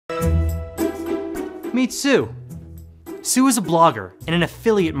Meet Sue. Sue is a blogger and an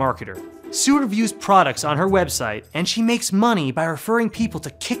affiliate marketer. Sue reviews products on her website, and she makes money by referring people to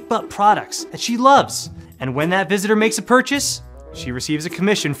kick-butt products that she loves. And when that visitor makes a purchase, she receives a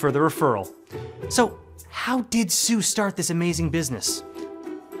commission for the referral. So, how did Sue start this amazing business?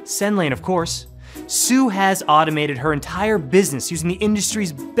 SendLane, of course. Sue has automated her entire business using the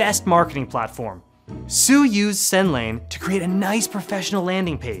industry's best marketing platform. Sue used SendLane to create a nice professional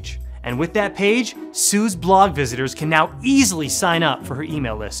landing page. And with that page, Sue's blog visitors can now easily sign up for her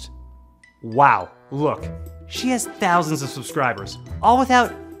email list. Wow, look, she has thousands of subscribers, all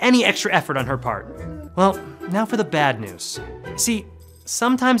without any extra effort on her part. Well, now for the bad news. See,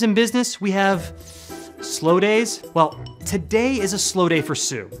 sometimes in business we have slow days. Well, today is a slow day for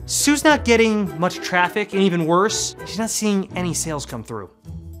Sue. Sue's not getting much traffic, and even worse, she's not seeing any sales come through.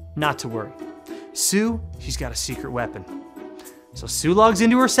 Not to worry. Sue, she's got a secret weapon. So Sue logs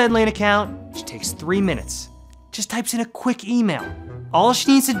into her SendLane account. She takes 3 minutes. Just types in a quick email. All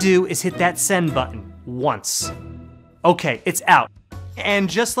she needs to do is hit that send button once. Okay, it's out. And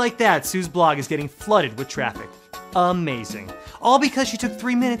just like that, Sue's blog is getting flooded with traffic. Amazing. All because she took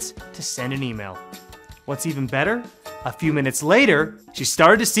 3 minutes to send an email. What's even better? A few minutes later, she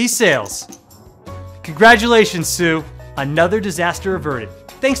started to see sales. Congratulations, Sue. Another disaster averted.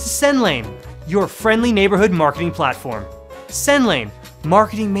 Thanks to SendLane, your friendly neighborhood marketing platform. SendLane,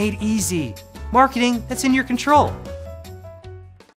 marketing made easy. Marketing that's in your control.